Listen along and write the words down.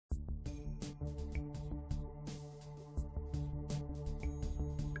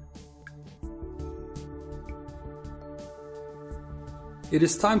It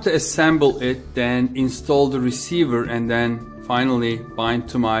is time to assemble it, then install the receiver, and then finally bind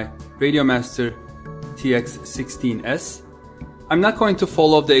to my RadioMaster TX16S. I'm not going to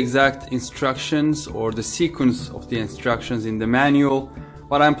follow the exact instructions or the sequence of the instructions in the manual.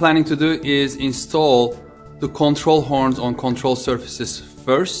 What I'm planning to do is install the control horns on control surfaces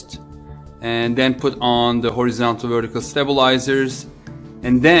first, and then put on the horizontal vertical stabilizers,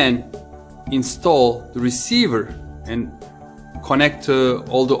 and then install the receiver and connect to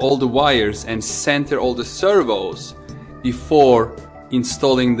all the wires and center all the servos before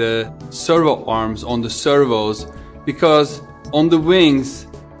installing the servo arms on the servos, because on the wings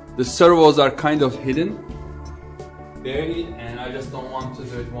the servos are kind of hidden, buried, and I just don't want to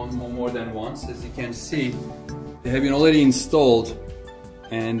do it more than once. As you can see, they have been already installed,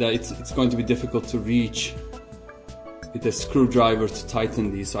 and it's going to be difficult to reach with a screwdriver to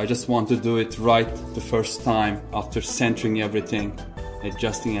tighten these. So I just want to do it right the first time after centering everything,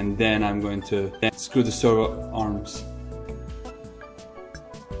 adjusting, and then I'm going to screw the servo arms.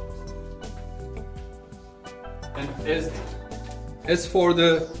 And as for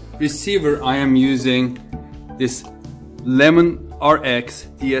the receiver, I am using this Lemon Rx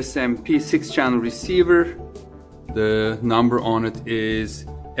DSMP 6-channel receiver. The number on it is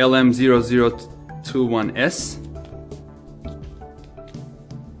LM0021S.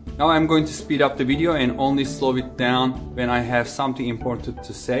 Now I'm going to speed up the video and only slow it down when I have something important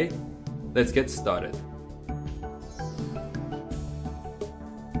to say. Let's get started.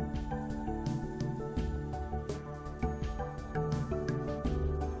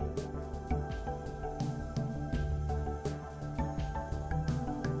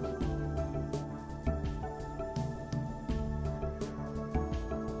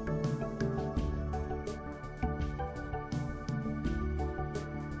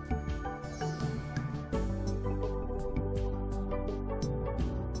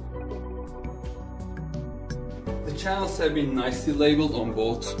 The channels have been nicely labeled on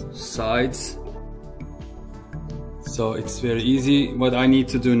both sides, so it's very easy. What I need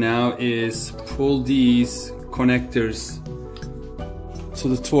to do now is pull these connectors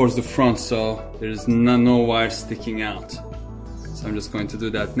towards the front, so there's no wire sticking out. So I'm just going to do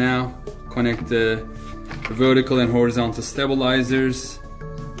that now. Connect the vertical and horizontal stabilizers,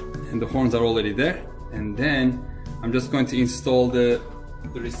 and the horns are already there. And then I'm just going to install the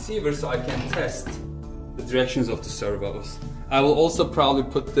receiver so I can test the directions of the servos. I will also probably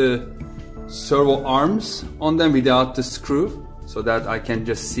put the servo arms on them without the screw, so that I can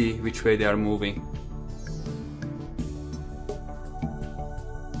just see which way they are moving.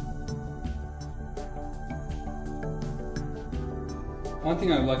 One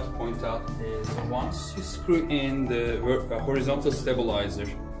thing I would like to point out is once you screw in the horizontal stabilizer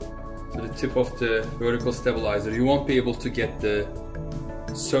to the tip of the vertical stabilizer, you won't be able to get the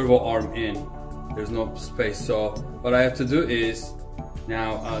servo arm in. There's no space, so what I have to do is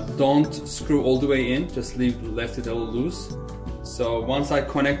now don't screw all the way in, just left it a little loose. So once I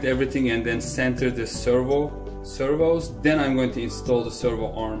connect everything and then center the servos, then I'm going to install the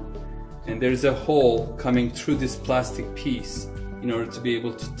servo arm. And there's a hole coming through this plastic piece in order to be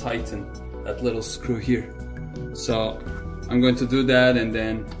able to tighten that little screw here. So I'm going to do that and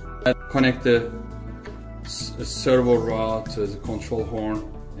then connect the servo rod to the control horn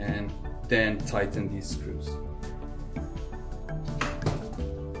and then tighten these screws.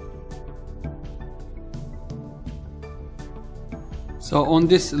 So on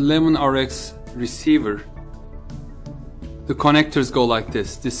this Lemon Rx receiver, the connectors go like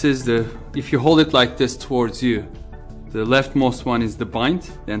this. This is if you hold it like this towards you, the leftmost one is the bind,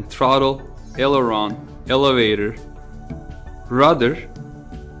 then throttle, aileron, elevator, rudder,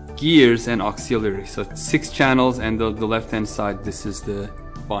 gears, and auxiliary. So 6 channels, and the left hand side, this is the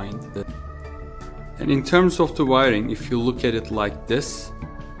bind. And in terms of the wiring, if you look at it like this,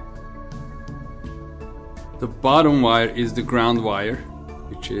 the bottom wire is the ground wire,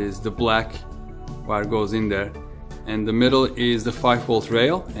 which is the black wire goes in there, and the middle is the 5-volt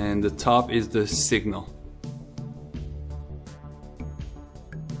rail, and the top is the signal.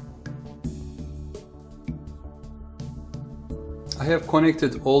 I have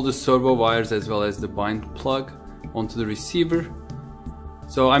connected all the servo wires as well as the bind plug onto the receiver.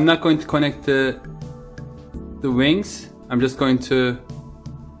 So I'm not going to connect the wings. I'm just going to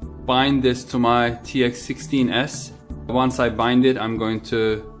bind this to my TX16S. Once I bind it, I'm going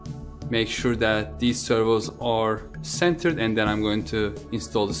to make sure that these servos are centered, and then I'm going to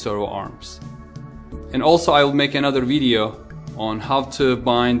install the servo arms. And also I will make another video on how to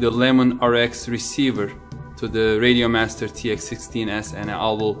bind the Lemon Rx receiver to the RadioMaster TX16S, and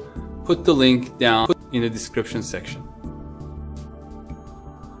I will put the link down in the description section.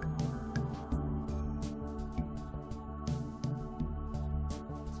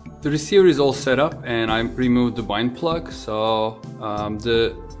 The receiver is all set up and I removed the bind plug, so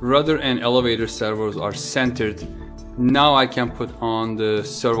the rudder and elevator servos are centered. Now I can put on the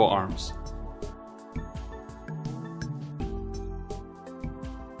servo arms.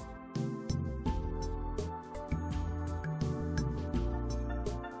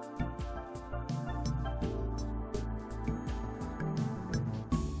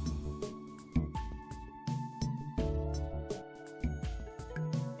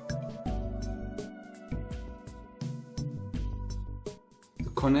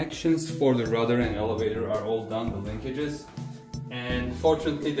 Connections for the rudder and elevator are all done, the linkages, and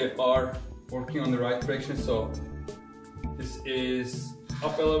fortunately they are working on the right direction. So this is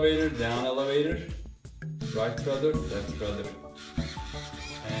up elevator, down elevator, right rudder, left rudder,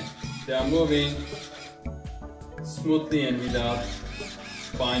 and they are moving smoothly and without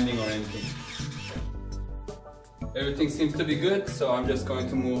binding or anything. Everything seems to be good, so I'm just going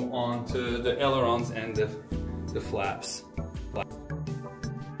to move on to the ailerons and the flaps.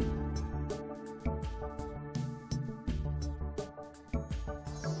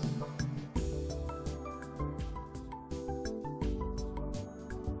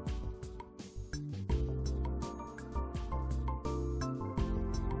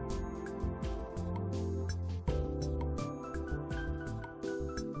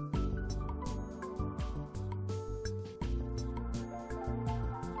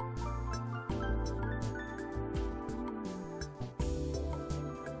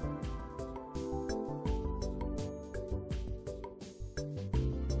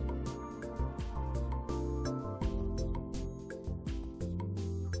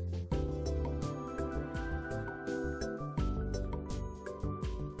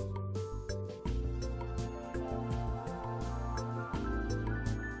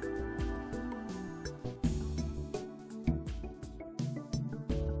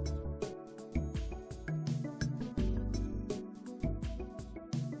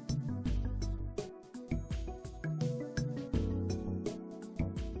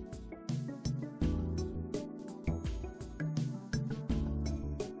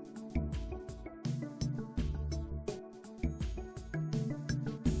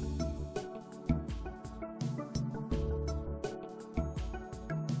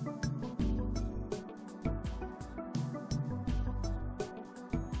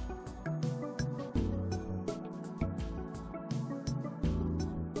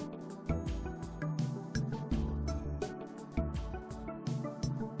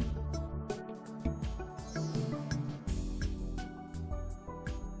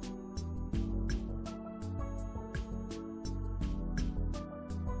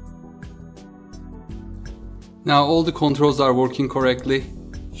 Now all the controls are working correctly.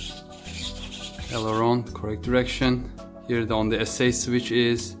 Aileron, correct direction. Here on the SA switch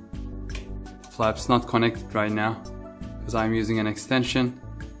is. Flaps not connected right now because I'm using an extension.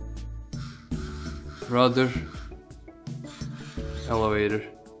 Rudder, elevator,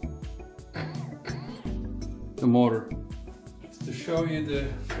 the motor. Just to show you the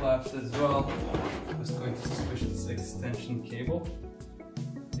flaps as well, I'm just going to switch this extension cable.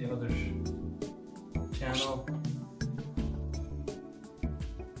 The other channel.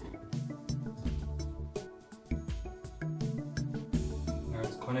 Now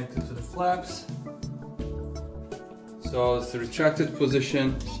it's connected to the flaps. So it's the retracted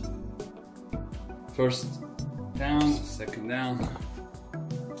position. First down, second down.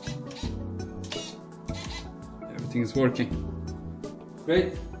 Everything is working.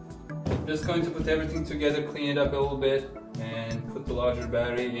 Great. I'm just going to put everything together, clean it up a little bit, and put the larger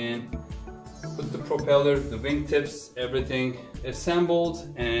battery in. Put the propeller, the wingtips, everything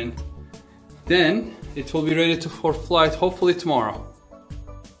assembled, and then it will be ready for flight hopefully tomorrow.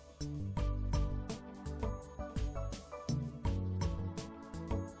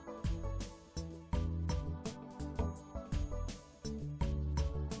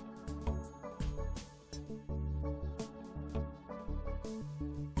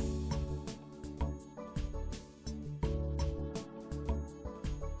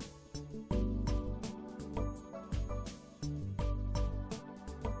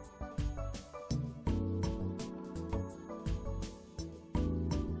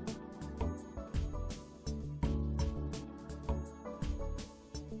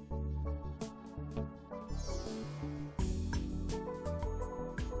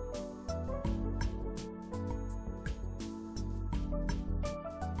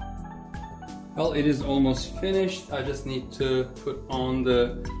 Well, it is almost finished. I just need to put on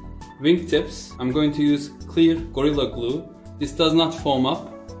the wingtips. I'm going to use clear Gorilla Glue. This does not foam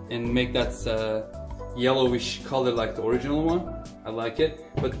up and make that yellowish color like the original one. I like it.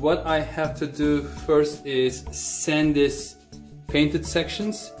 But what I have to do first is sand this painted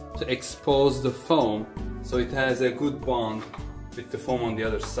sections to expose the foam so it has a good bond with the foam on the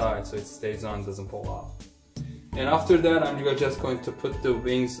other side, so it stays on, doesn't fall off. And after that, I'm just going to put the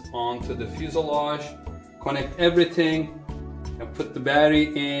wings onto the fuselage, connect everything, and put the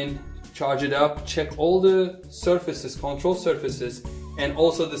battery in, charge it up, check all the surfaces, control surfaces, and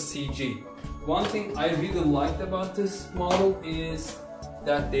also the CG. One thing I really liked about this model is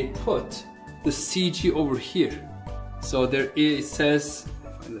that they put the CG over here. So there is, it says,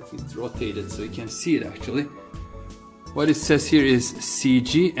 let me rotate it so you can see it actually. What it says here is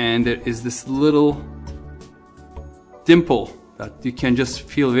CG, and there is this little dimple that you can just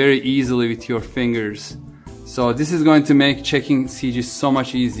feel very easily with your fingers. So this is going to make checking CG so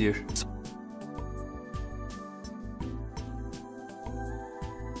much easier.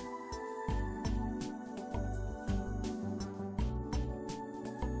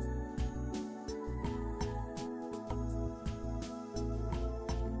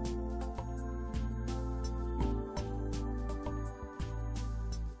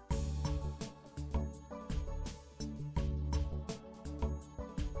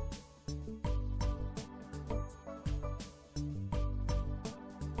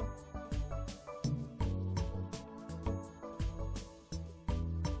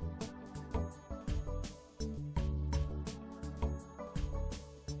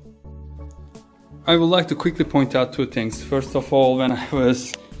 I would like to quickly point out two things. First of all, when I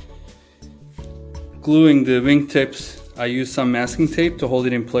was gluing the wing tips, I used some masking tape to hold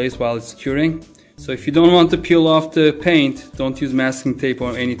it in place while it's curing. So if you don't want to peel off the paint, don't use masking tape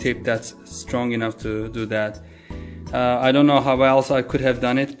or any tape that's strong enough to do that. I don't know how else I could have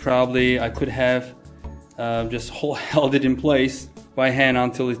done it. Probably I could have just held it in place by hand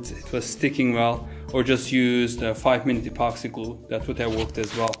until it was sticking well, or just used 5-minute epoxy glue. That would have worked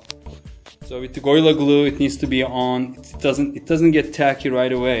as well. So with the Gorilla Glue, it needs to be on. It doesn't get tacky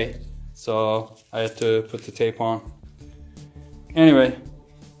right away, so I had to put the tape on. Anyway,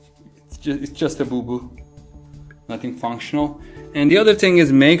 it's just a boo-boo, nothing functional. And the other thing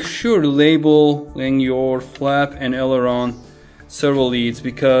is, make sure labeling your flap and aileron servo leads,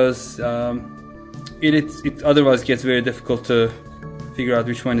 because it otherwise gets very difficult to figure out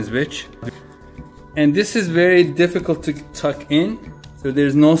which one is which. And this is very difficult to tuck in. So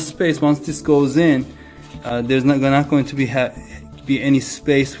there's no space. Once this goes in, there's not going to be any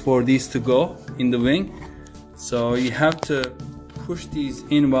space for these to go in the wing. So you have to push these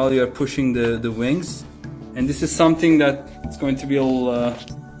in while you are pushing the wings. And this is something that is going to be a little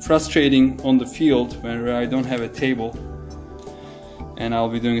frustrating on the field where I don't have a table. And I'll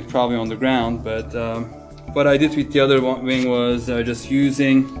be doing it probably on the ground. But what I did with the other wing was just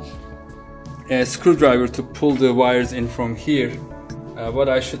using a screwdriver to pull the wires in from here. What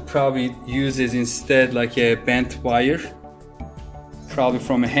I should probably use is instead like a bent wire, probably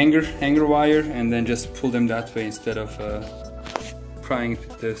from a hanger wire, and then just pull them that way instead of prying it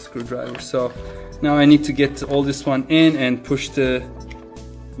with the screwdriver. So now I need to get all this one in and push the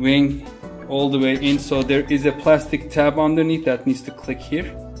wing all the way in. So there is a plastic tab underneath that needs to click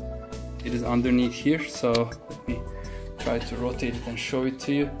here. It is underneath here, so let me try to rotate it and show it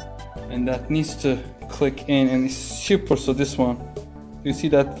to you. And that needs to click in, and it's super. So this one, you see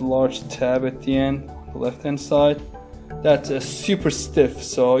that large tab at the end, the left hand side? That's super stiff,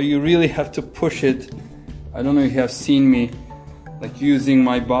 so you really have to push it. I don't know if you have seen me like using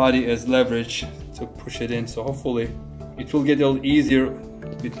my body as leverage to push it in, so hopefully it will get a little easier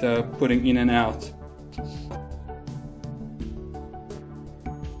with putting in and out.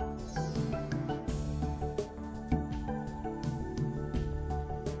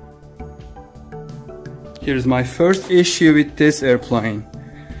 Here's my first issue with this airplane.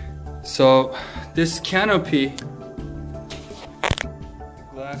 So this canopy,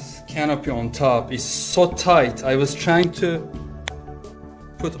 glass canopy on top, is so tight. I was trying to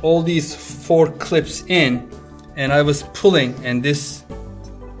put all these 4 clips in, and I was pulling, and this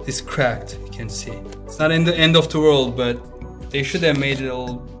cracked. You can see it's not in the end of the world, but they should have made it a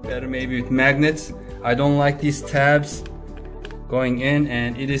little better, maybe with magnets. I don't like these tabs going in,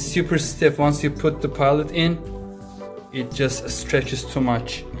 and it is super stiff. Once you put the pilot in, it just stretches too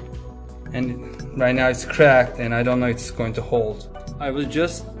much, and right now it's cracked and I don't know if it's going to hold. I was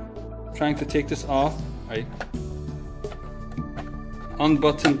just trying to take this off. I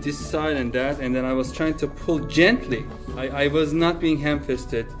unbuttoned this side and that, and then I was trying to pull gently. I was not being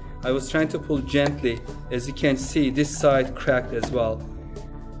ham-fisted. I was trying to pull gently. As you can see, this side cracked as well.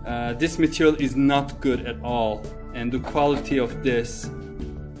 This material is not good at all, and the quality of this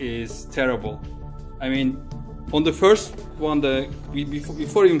is terrible. I mean, On the first one,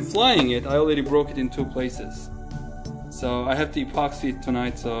 before even flying it, I already broke it in 2 places. So I have to epoxy it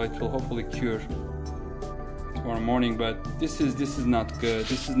tonight, so it will hopefully cure tomorrow morning. But this is not good.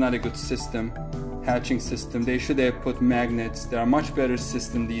 This is not a good system, hatching system. They should have put magnets. There are much better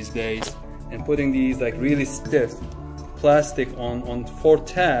systems these days. And putting these like really stiff plastic on 4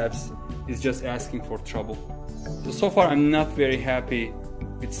 tabs is just asking for trouble. So far I'm not very happy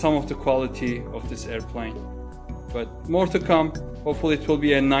with some of the quality of this airplane. But more to come. Hopefully it will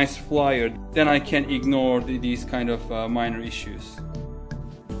be a nice flyer. Then I can ignore these kind of minor issues.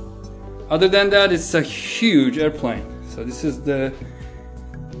 Other than that, it's a huge airplane. So this is the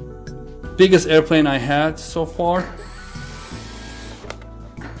biggest airplane I had so far.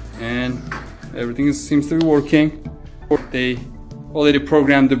 And everything seems to be working. They already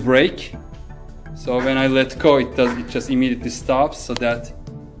programmed the brake. So when I let go, it just immediately stops, so that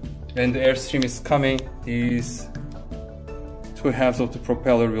when the airstream is coming, these 2 halves of the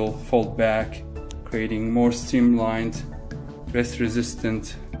propeller will fold back, creating more streamlined, rest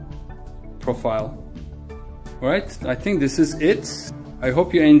resistant profile. Alright, I think this is it. I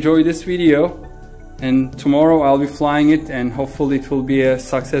hope you enjoyed this video, and tomorrow I'll be flying it, and hopefully it will be a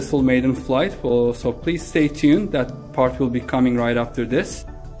successful maiden flight. So please stay tuned, that part will be coming right after this.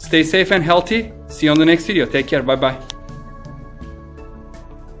 Stay safe and healthy. See you on the next video. Take care. Bye bye.